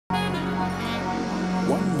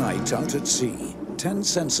One night out at sea, 10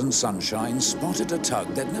 Cents and Sunshine spotted a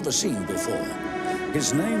tug they'd never seen before.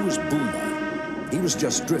 His name was Boomer. He was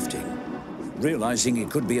just drifting. Realizing he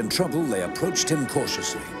could be in trouble, they approached him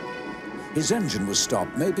cautiously. His engine was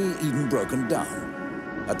stopped, maybe even broken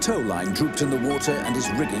down. A tow line drooped in the water and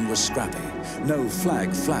his rigging was scrappy. No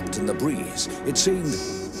flag flapped in the breeze. It seemed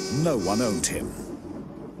no one owned him.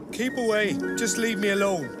 Keep away. Just leave me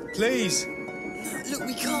alone, please. Look,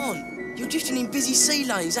 we can't. You're drifting in busy sea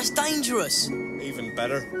lanes. That's dangerous. Even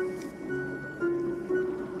better.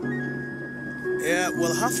 Yeah,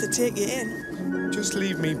 we'll have to take you in. Just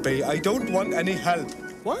leave me be. I don't want any help.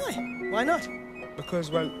 Why? Why not?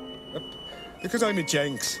 Because, well, because I'm a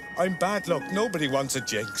jinx. I'm bad luck. Nobody wants a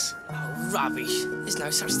jinx. Oh, rubbish. There's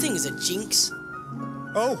no such thing as a jinx.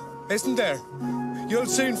 Oh, isn't there? You'll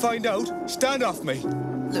soon find out. Stand off me.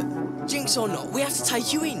 Look, jinx or not, we have to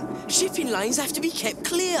take you in. Shipping lanes have to be kept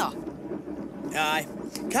clear. Aye.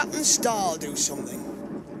 Captain Star'll do something.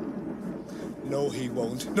 No, he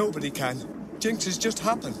won't. Nobody can. Jinxes just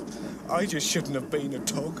happen. I just shouldn't have been a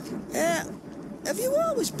tug. Have you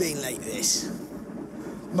always been like this?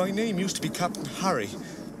 My name used to be Captain Harry.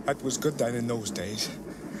 That was good then in those days.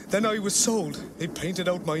 Then I was sold. They painted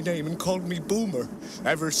out my name and called me Boomer.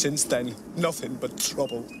 Ever since then, nothing but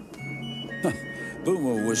trouble.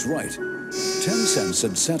 Boomer was right. 10 Cents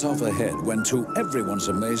had set off ahead when, to everyone's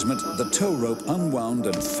amazement, the tow rope unwound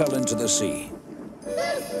and fell into the sea.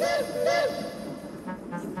 Well,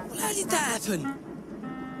 how did that happen?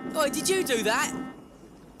 Oh, did you do that?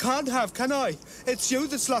 Can't have, can I? It's you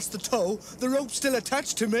that's lost the tow. The rope's still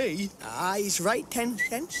attached to me. Ah, he's right, 10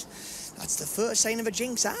 Cents. That's the first sign of a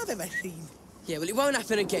jinx I've ever seen. Yeah, well, it won't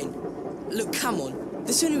happen again. Look, come on.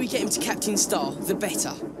 The sooner we get him to Captain Star, the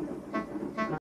better.